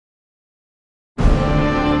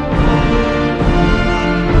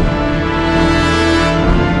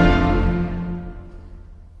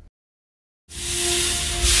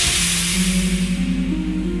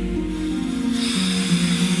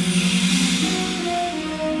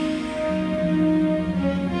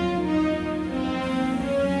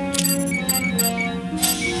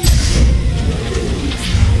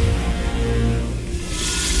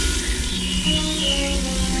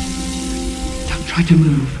to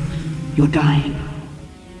move. You're dying.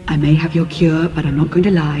 I may have your cure, but I'm not going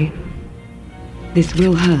to lie. This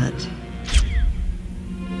will hurt.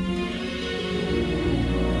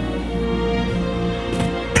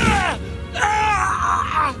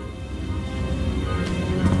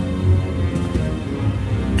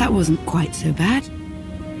 That wasn't quite so bad.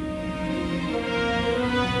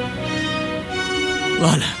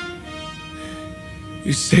 Lana,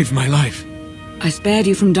 you saved my life. I spared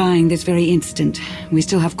you from dying this very instant. We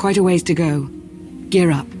still have quite a ways to go. Gear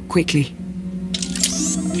up, quickly.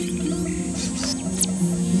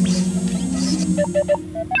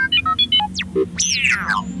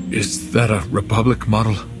 Is that a Republic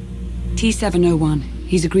model? T-701.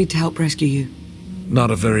 He's agreed to help rescue you. Not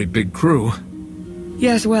a very big crew.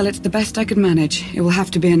 Yes, well, it's the best I could manage. It will have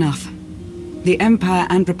to be enough. The Empire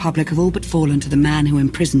and Republic have all but fallen to the man who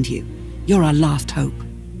imprisoned you. You're our last hope.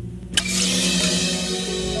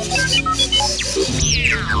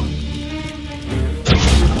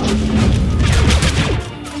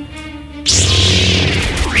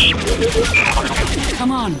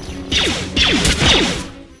 Come on.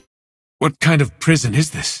 What kind of prison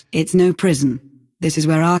is this? It's no prison. This is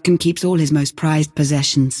where Arkan keeps all his most prized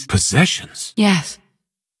possessions. Possessions? Yes.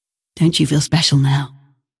 Don't you feel special now?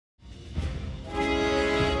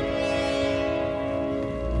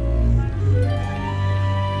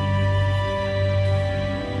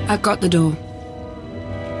 I've got the door.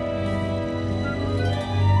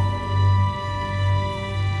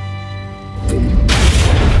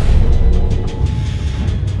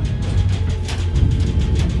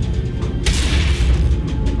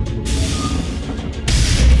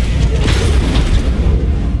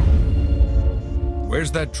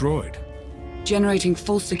 Where's that droid? Generating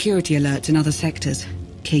false security alerts in other sectors.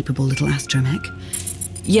 Capable little astromech.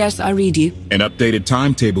 Yes, I read you. An updated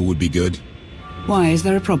timetable would be good. Why, is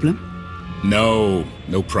there a problem? No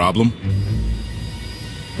problem.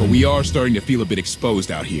 But we are starting to feel a bit exposed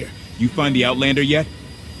out here. You find the Outlander yet?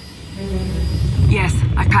 Yes,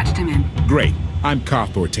 I patched him in. Great. I'm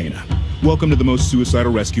Koth Ortana. Welcome to the most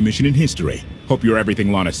suicidal rescue mission in history. Hope you're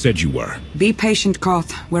everything Lana said you were. Be patient,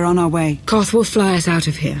 Koth. We're on our way. Koth will fly us out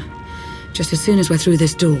of here. Just as soon as we're through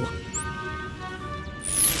this door.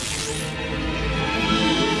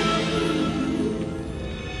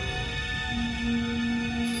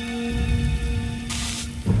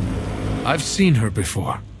 I've seen her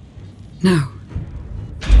before. No.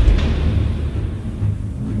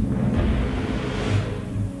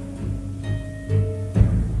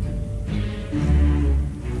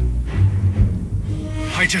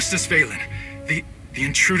 Hi, Justice Valen. The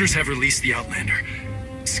intruders have released the Outlander.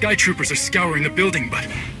 Sky troopers are scouring the building, but...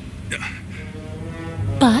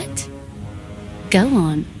 But? Go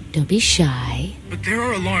on, don't be shy. But there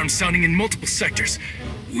are alarms sounding in multiple sectors.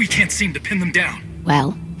 We can't seem to pin them down.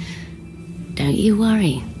 Well, don't you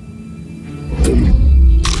worry.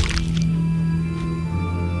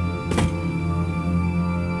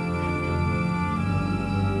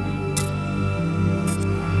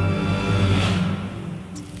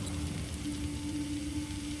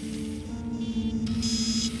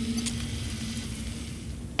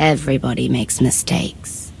 Everybody makes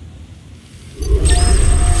mistakes.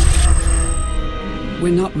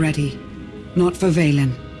 We're not ready. Not for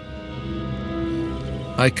Valen.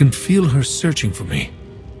 I can feel her searching for me.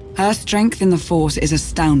 Her strength in the Force is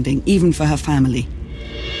astounding, even for her family.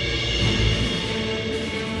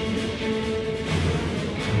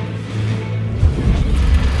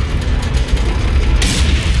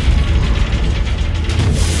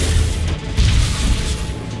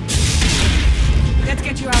 Let's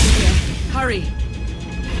get you out of here. Hurry.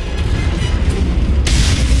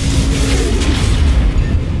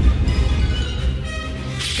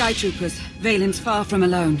 Sky troopers, Valen's far from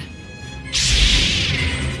alone.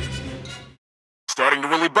 Starting to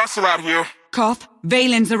really bustle out here. Koth,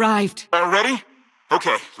 Valen's arrived. Ready?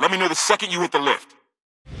 Okay, let me know the second you hit the lift.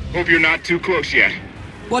 Hope you're not too close yet.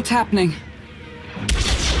 What's happening?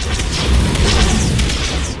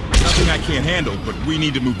 Nothing I can't handle, but we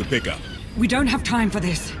need to move the pickup. We don't have time for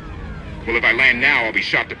this. Well, if I land now, I'll be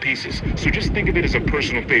shot to pieces. So just think of it as a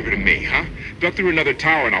personal favor to me, huh? Duck through another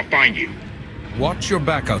tower and I'll find you. Watch your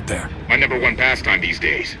back out there. My number one pastime these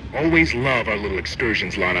days. Always love our little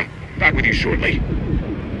excursions, Lana. Back with you shortly.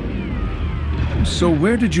 So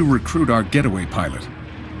where did you recruit our getaway pilot?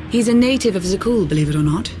 He's a native of Zakuul, believe it or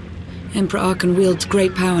not. Emperor Arkan wields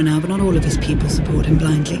great power now, but not all of his people support him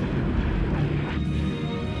blindly.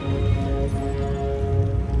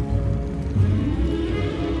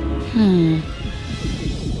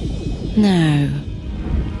 No.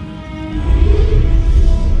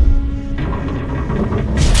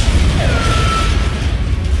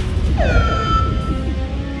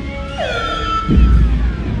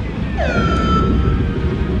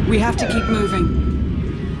 have to keep moving.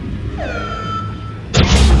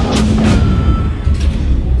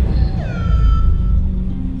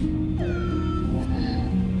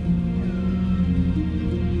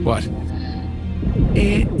 What?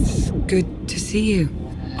 It's good to see you.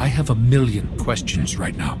 I have a million questions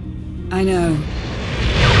right now. I know.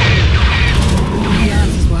 The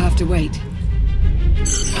answers will have to wait.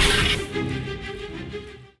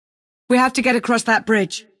 We have to get across that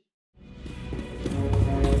bridge.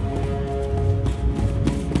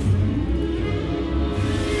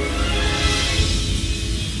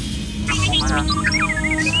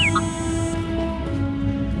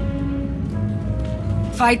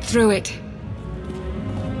 Fight through it.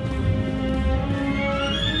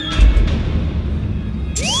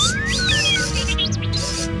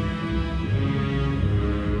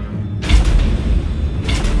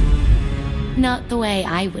 Not the way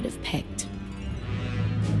I would have picked.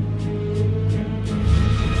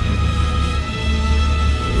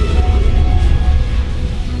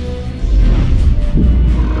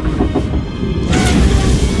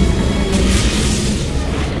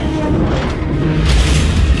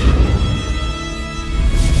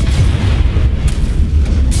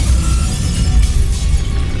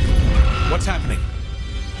 What's happening?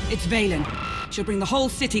 It's Valen. She'll bring the whole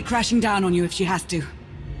city crashing down on you if she has to.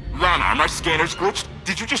 Lana, are my scanners glitched?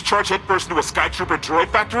 Did you just charge headfirst into a Skytrooper droid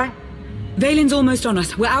factory? Valen's almost on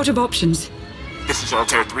us. We're out of options. This is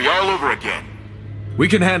Altair 3 all over again. We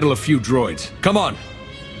can handle a few droids. Come on.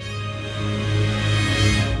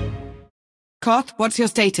 Koth, what's your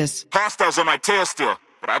status? Hostiles on my tail still,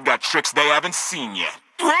 but I've got tricks they haven't seen yet.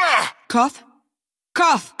 Ah! Koth?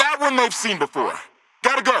 Koth! That one they've seen before.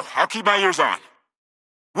 Gotta go. I'll keep my ears on.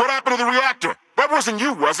 What happened to the reactor? That wasn't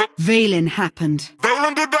you, was it? Valen happened.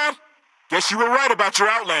 Valen did that? Guess you were right about your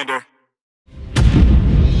Outlander.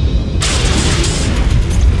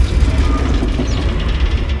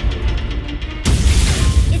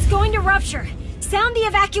 It's going to rupture. Sound the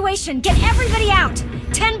evacuation. Get everybody out.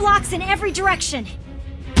 10 blocks in every direction.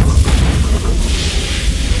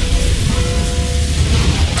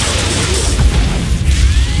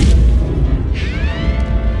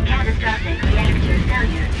 Catastrophic reactor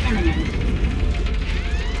failure imminent.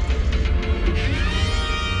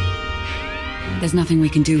 There's nothing we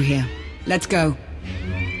can do here. Let's go.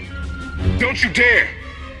 Don't you dare!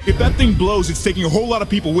 If that thing blows, it's taking a whole lot of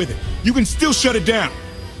people with it. You can still shut it down.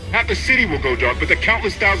 Half the city will go dark, but the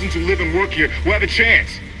countless thousands who live and work here will have a chance.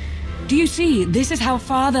 Do you see? This is how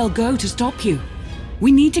far they'll go to stop you.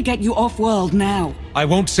 We need to get you off-world now. I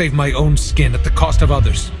won't save my own skin at the cost of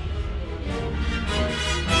others.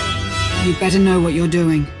 You'd better know what you're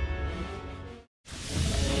doing.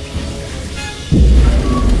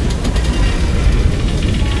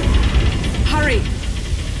 Hurry!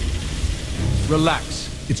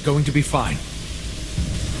 Relax. It's going to be fine.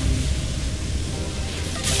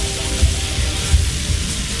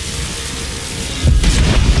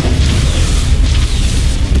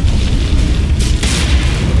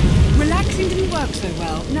 Relaxing didn't work so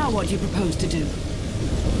well. Now what do you propose to do?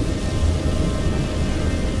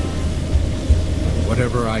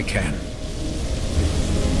 Whatever I can.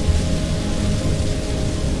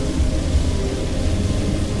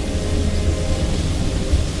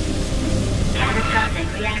 Catastrophic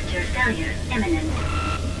reactor failure imminent.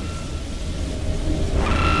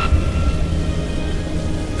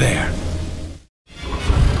 There.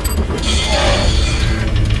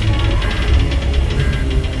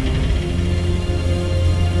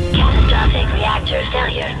 Catastrophic reactor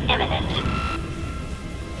failure imminent.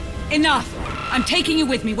 Enough! I'm taking you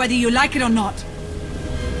with me, whether you like it or not.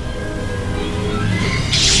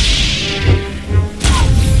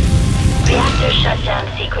 Reactor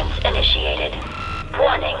shutdown sequence initiated.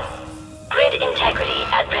 Warning. Grid integrity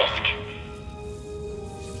at risk.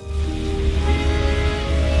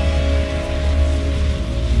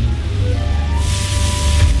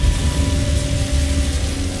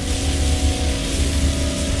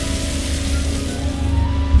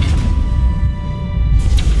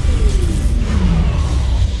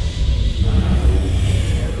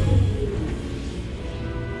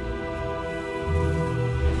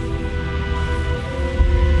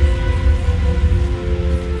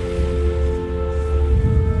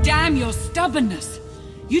 Damn your stubbornness!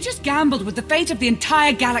 You just gambled with the fate of the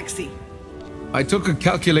entire galaxy. I took a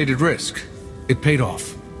calculated risk. It paid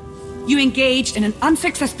off. You engaged in an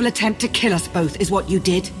unsuccessful attempt to kill us both, is what you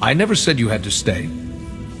did. I never said you had to stay.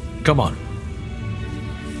 Come on.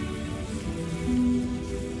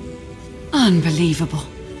 Unbelievable.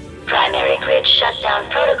 Primary grid shutdown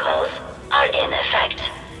protocols are in effect.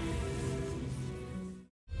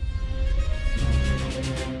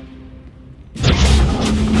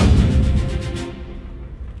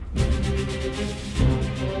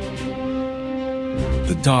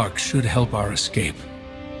 dark should help our escape.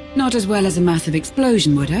 Not as well as a massive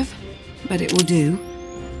explosion would have, but it will do.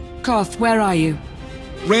 Koth, where are you?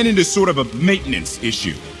 Ran into sort of a maintenance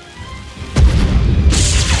issue.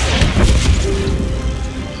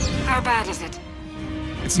 How bad is it?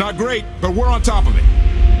 It's not great, but we're on top of it.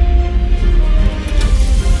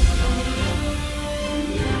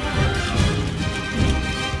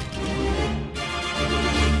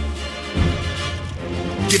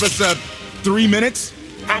 Give us, 3 minutes?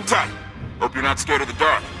 Hang tight. Hope you're not scared of the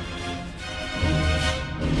dark.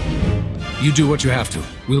 You do what you have to.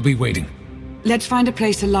 We'll be waiting. Let's find a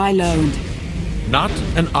place to lie low and... Not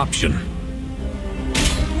an option.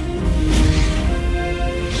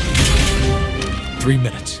 Three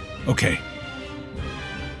minutes. Okay.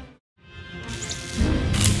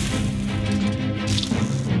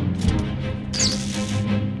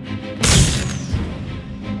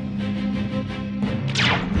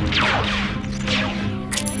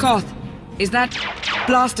 Koth, is that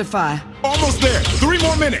blaster fire? Almost there. 3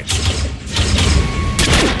 more minutes.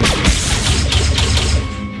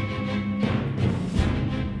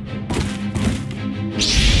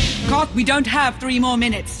 Koth, we don't have 3 more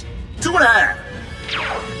minutes. 2.5.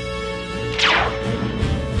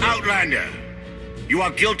 Outlander, you are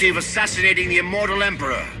guilty of assassinating the immortal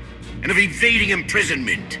Emperor and of evading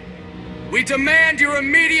imprisonment. We demand your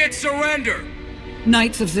immediate surrender!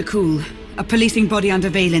 Knights of Zakuul, a policing body under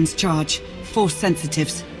Valen's charge. Force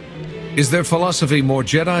sensitives. Is their philosophy more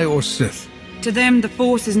Jedi or Sith? To them, the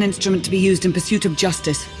Force is an instrument to be used in pursuit of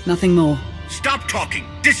justice, nothing more. Stop talking,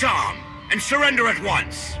 disarm, and surrender at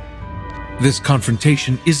once! This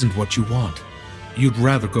confrontation isn't what you want. You'd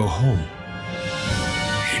rather go home.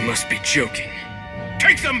 He must be joking.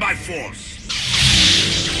 Take them by force!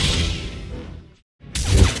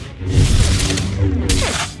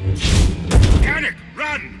 Panic!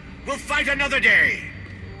 Run! We'll fight another day!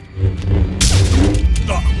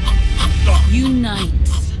 You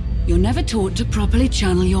knights. You're never taught to properly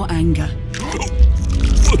channel your anger.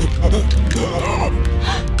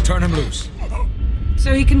 Turn him loose.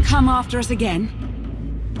 So he can come after us again?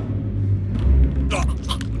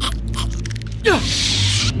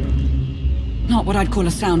 Not what I'd call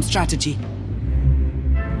a sound strategy.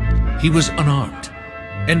 He was unarmed.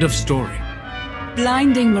 End of story.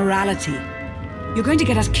 Blinding morality. You're going to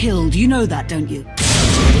get us killed, you know that, don't you?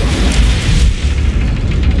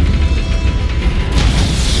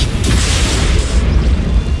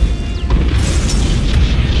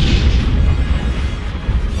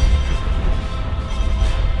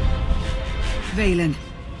 Valen.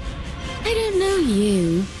 I don't know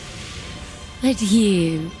you. But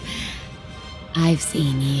you. I've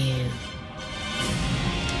seen you.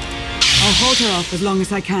 I'll hold her off as long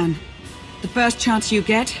as I can. The first chance you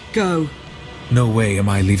get, go. No way am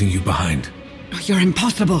I leaving you behind. You're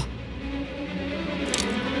impossible.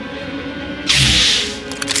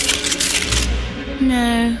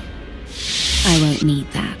 No. I won't need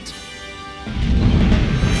that.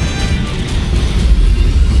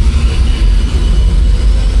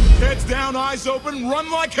 Heads down, eyes open, run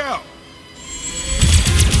like hell.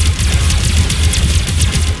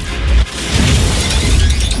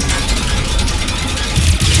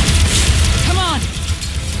 Come on!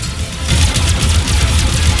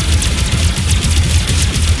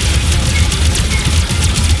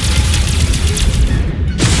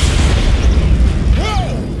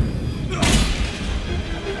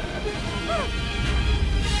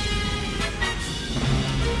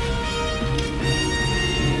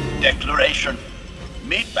 Declaration.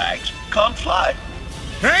 Meat bags can't fly.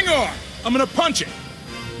 Hang on! I'm gonna punch it!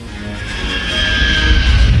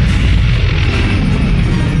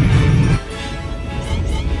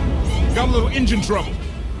 Got a little engine trouble.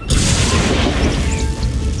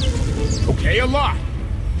 Okay, a lot.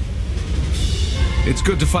 It's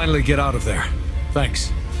good to finally get out of there.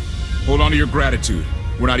 Thanks. Hold on to your gratitude.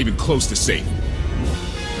 We're not even close to safe.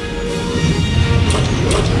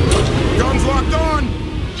 Guns locked on!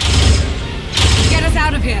 Get us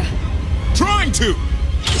out of here! Trying to!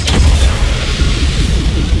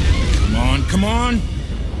 Come on, come on!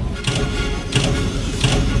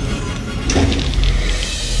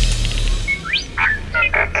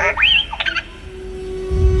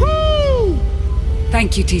 Woo!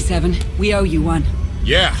 Thank you, T7. We owe you one.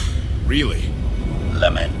 Yeah, really.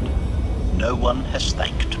 Lament. No one has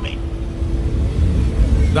thanked me.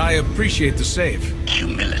 I appreciate the save.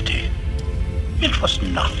 Humility. It was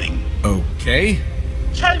nothing. Okay.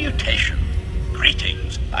 Salutation.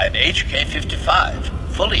 Greetings. I'm HK-55,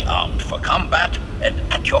 fully armed for combat and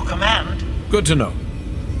at your command. Good to know.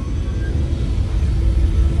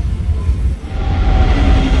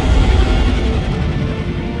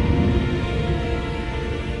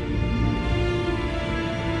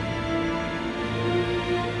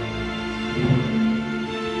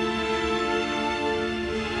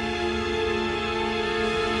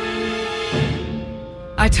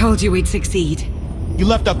 I told you we'd succeed. You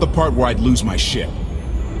left out the part where I'd lose my ship.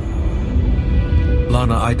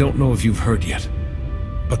 Lana, I don't know if you've heard yet,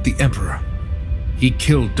 but the Emperor, he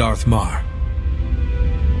killed Darth Mar.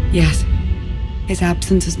 Yes. His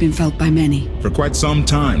absence has been felt by many. For quite some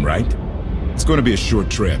time, right? It's going to be a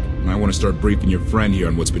short trip. I want to start briefing your friend here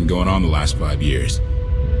on what's been going on the last 5 years.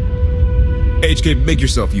 HK, make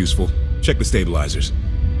yourself useful. Check the stabilizers.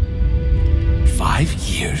 5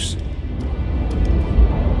 years?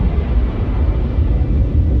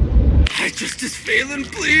 Justice Phelan,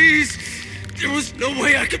 please! There was no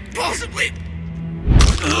way I could possibly...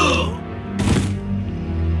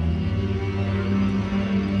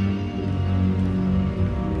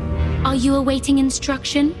 Are you awaiting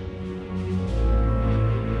instruction?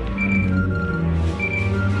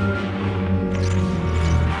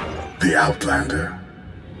 The Outlander?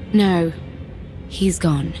 No. He's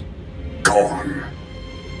gone. Gone.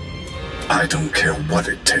 I don't care what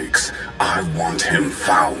it takes. I want him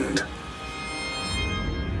found.